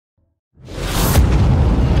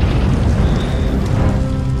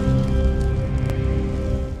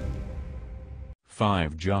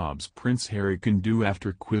5 jobs Prince Harry can do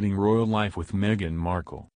after quitting royal life with Meghan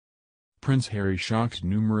Markle. Prince Harry shocked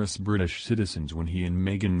numerous British citizens when he and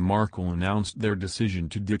Meghan Markle announced their decision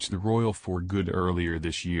to ditch the royal for good earlier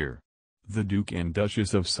this year. The Duke and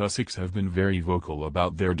Duchess of Sussex have been very vocal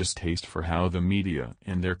about their distaste for how the media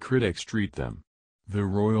and their critics treat them. The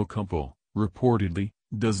royal couple, reportedly,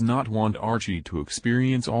 does not want Archie to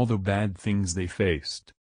experience all the bad things they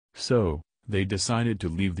faced. So, they decided to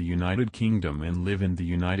leave the United Kingdom and live in the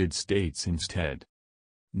United States instead.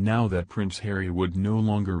 Now that Prince Harry would no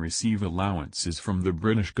longer receive allowances from the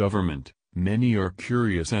British government, many are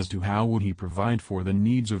curious as to how would he provide for the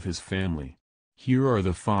needs of his family. Here are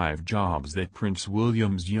the 5 jobs that Prince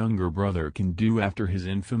William's younger brother can do after his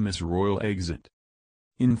infamous royal exit.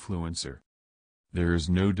 Influencer. There is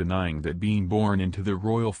no denying that being born into the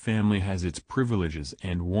royal family has its privileges,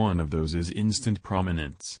 and one of those is instant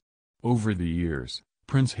prominence. Over the years,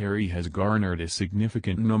 Prince Harry has garnered a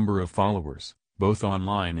significant number of followers, both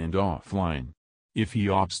online and offline. If he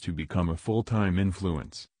opts to become a full-time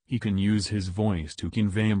influencer, he can use his voice to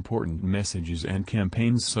convey important messages and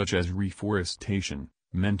campaigns such as reforestation,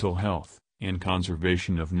 mental health, and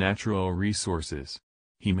conservation of natural resources.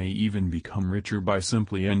 He may even become richer by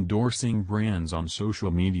simply endorsing brands on social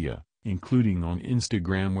media, including on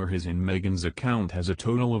Instagram, where his and Meghan's account has a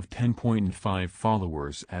total of 10.5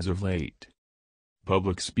 followers as of late.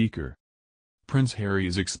 Public speaker. Prince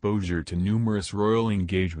Harry's exposure to numerous royal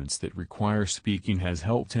engagements that require speaking has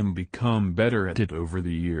helped him become better at it over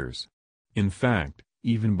the years. In fact,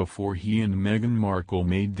 even before he and Meghan Markle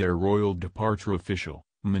made their royal departure official,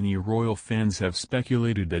 many royal fans have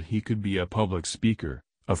speculated that he could be a public speaker,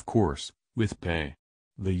 of course, with pay.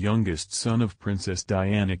 The youngest son of Princess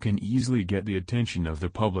Diana can easily get the attention of the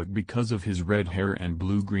public because of his red hair and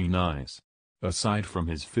blue-green eyes. Aside from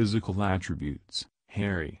his physical attributes,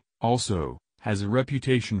 Harry, also, has a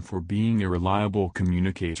reputation for being a reliable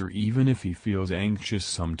communicator even if he feels anxious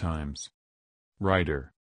sometimes.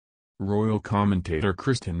 Writer. Royal commentator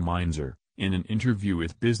Kristen Meinzer, in an interview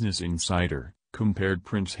with Business Insider, compared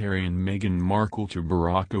Prince Harry and Meghan Markle to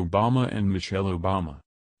Barack Obama and Michelle Obama.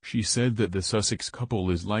 She said that the Sussex couple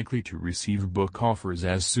is likely to receive book offers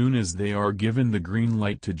as soon as they are given the green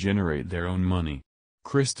light to generate their own money.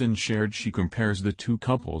 Kristen shared she compares the two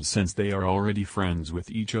couples since they are already friends with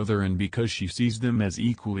each other and because she sees them as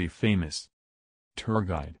equally famous. Tour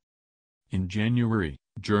guide. In January,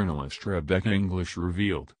 journalist Rebecca English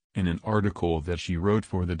revealed, in an article that she wrote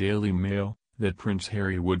for the Daily Mail, that Prince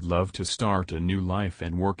Harry would love to start a new life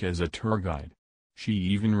and work as a tour guide. She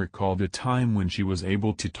even recalled a time when she was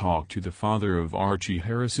able to talk to the father of Archie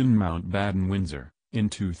Harrison Mountbatten Windsor, in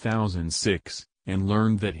 2006. And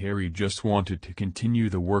learned that Harry just wanted to continue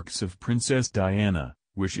the works of Princess Diana,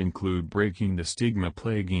 which include breaking the stigma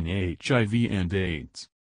plaguing HIV and AIDS.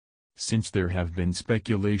 Since there have been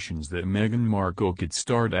speculations that Meghan Markle could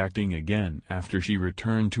start acting again after she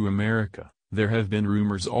returned to America, there have been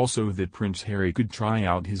rumors also that Prince Harry could try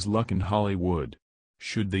out his luck in Hollywood.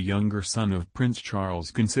 Should the younger son of Prince Charles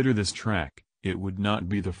consider this track, it would not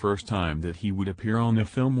be the first time that he would appear on a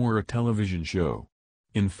film or a television show.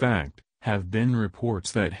 In fact, have been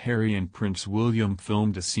reports that Harry and Prince William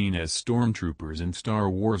filmed a scene as stormtroopers in Star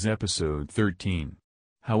Wars Episode 13.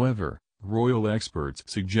 However, royal experts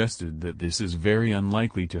suggested that this is very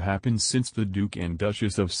unlikely to happen since the Duke and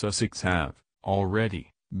Duchess of Sussex have,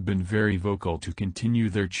 already, been very vocal to continue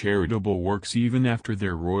their charitable works even after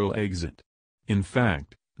their royal exit. In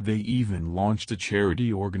fact, they even launched a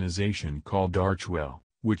charity organization called Archwell,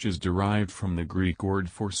 which is derived from the Greek word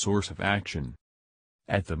for source of action.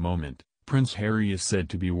 At the moment, Prince Harry is said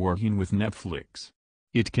to be working with Netflix.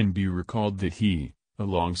 It can be recalled that he,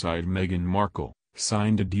 alongside Meghan Markle,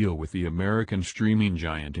 signed a deal with the American streaming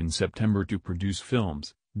giant in September to produce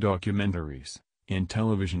films, documentaries, and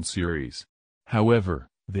television series. However,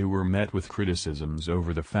 they were met with criticisms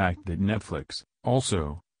over the fact that Netflix,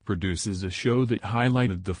 also, produces a show that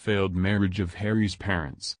highlighted the failed marriage of Harry's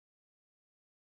parents.